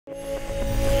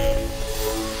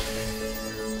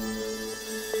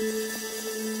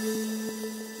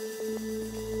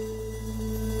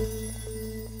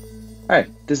Hi,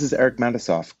 this is Eric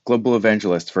Matisoff, Global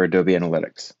Evangelist for Adobe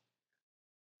Analytics.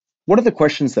 One of the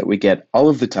questions that we get all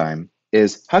of the time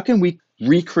is how can we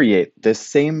recreate this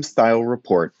same style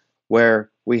report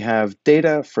where we have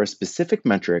data for a specific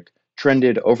metric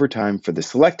trended over time for the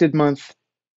selected month,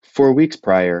 4 weeks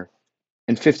prior,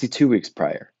 and 52 weeks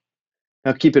prior.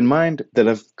 Now keep in mind that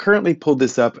I've currently pulled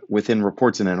this up within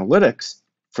Reports and Analytics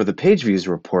for the page views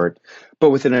report,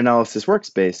 but within Analysis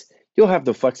Workspace, you'll have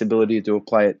the flexibility to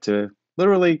apply it to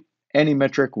literally any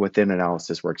metric within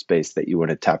Analysis Workspace that you want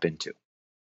to tap into.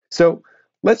 So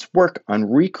let's work on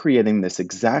recreating this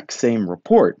exact same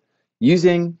report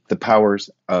using the powers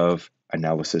of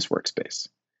Analysis Workspace.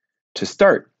 To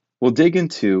start, we'll dig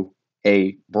into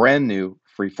a brand new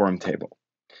Freeform table.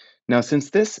 Now, since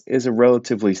this is a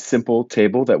relatively simple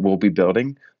table that we'll be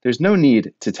building, there's no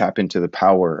need to tap into the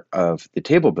power of the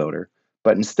table builder,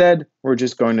 but instead, we're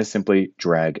just going to simply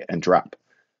drag and drop.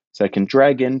 So I can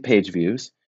drag in page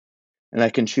views, and I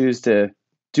can choose to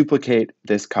duplicate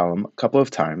this column a couple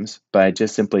of times by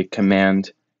just simply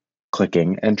command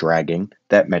clicking and dragging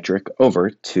that metric over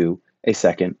to a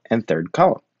second and third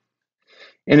column.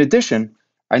 In addition,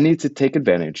 I need to take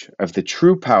advantage of the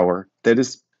true power that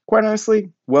is quite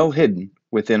honestly well hidden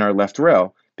within our left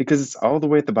rail because it's all the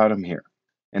way at the bottom here.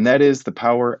 And that is the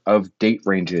power of date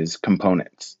ranges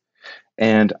components.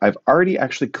 And I've already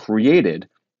actually created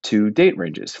two date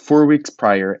ranges, 4 weeks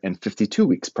prior and 52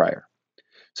 weeks prior.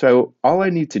 So all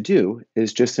I need to do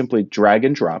is just simply drag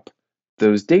and drop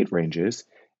those date ranges,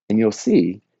 and you'll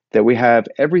see that we have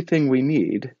everything we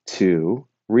need to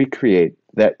recreate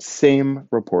that same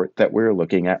report that we were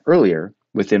looking at earlier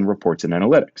within Reports and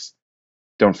Analytics.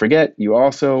 Don't forget, you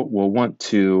also will want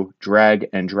to drag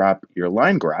and drop your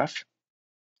line graph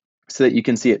so that you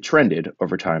can see it trended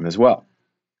over time as well.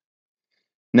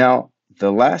 Now,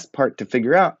 the last part to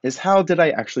figure out is how did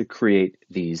I actually create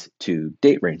these two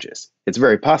date ranges? It's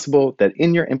very possible that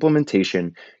in your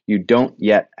implementation, you don't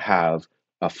yet have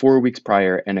a 4 weeks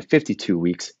prior and a 52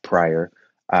 weeks prior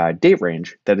date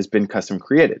range that has been custom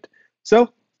created.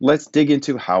 So let's dig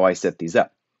into how I set these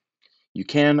up. You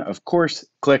can, of course,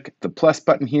 click the plus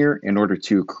button here in order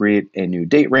to create a new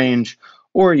date range,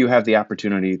 or you have the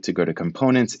opportunity to go to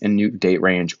Components and New Date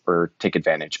Range or take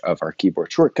advantage of our keyboard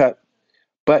shortcut.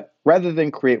 But rather than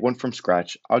create one from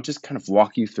scratch, I'll just kind of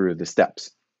walk you through the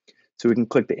steps. So we can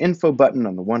click the Info button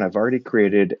on the one I've already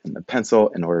created and the pencil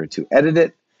in order to edit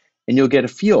it, and you'll get a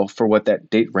feel for what that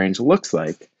date range looks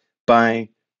like by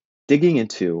digging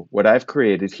into what I've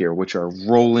created here, which are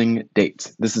rolling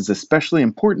dates. This is especially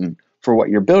important for what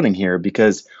you're building here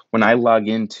because when I log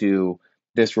into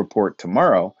this report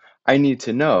tomorrow, I need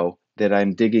to know that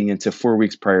I'm digging into 4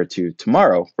 weeks prior to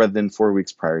tomorrow rather than 4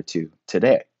 weeks prior to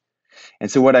today.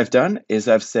 And so what I've done is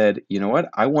I've said, you know what,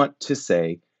 I want to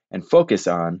say and focus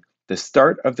on the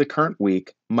start of the current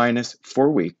week minus 4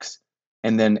 weeks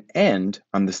and then end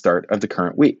on the start of the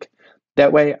current week.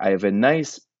 That way I have a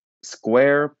nice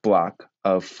square block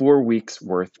of 4 weeks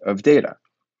worth of data.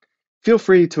 Feel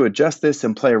free to adjust this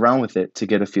and play around with it to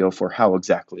get a feel for how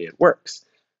exactly it works.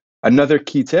 Another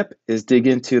key tip is dig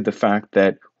into the fact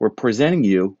that we're presenting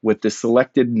you with the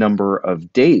selected number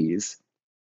of days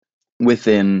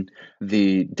within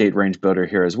the date range builder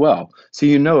here as well. So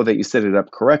you know that you set it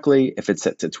up correctly if it's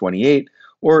set to 28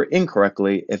 or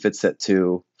incorrectly if it's set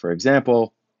to, for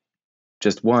example,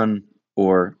 just 1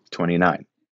 or 29.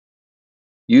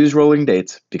 Use rolling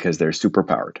dates because they're super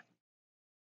powered.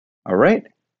 All right.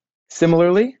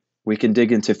 Similarly, we can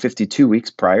dig into 52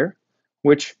 weeks prior,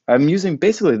 which I'm using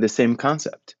basically the same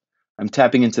concept. I'm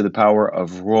tapping into the power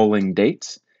of rolling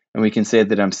dates, and we can say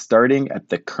that I'm starting at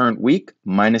the current week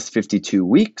minus 52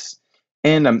 weeks,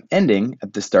 and I'm ending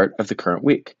at the start of the current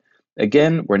week.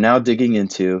 Again, we're now digging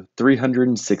into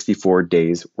 364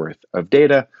 days worth of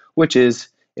data, which is,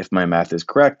 if my math is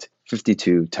correct,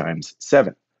 52 times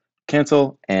 7.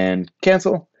 Cancel and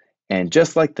cancel, and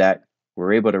just like that,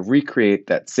 we're able to recreate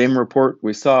that same report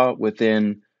we saw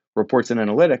within Reports and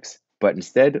Analytics, but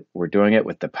instead we're doing it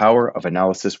with the power of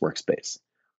Analysis Workspace.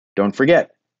 Don't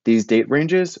forget, these date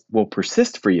ranges will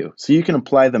persist for you, so you can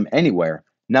apply them anywhere,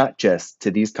 not just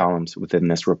to these columns within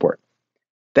this report.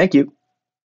 Thank you.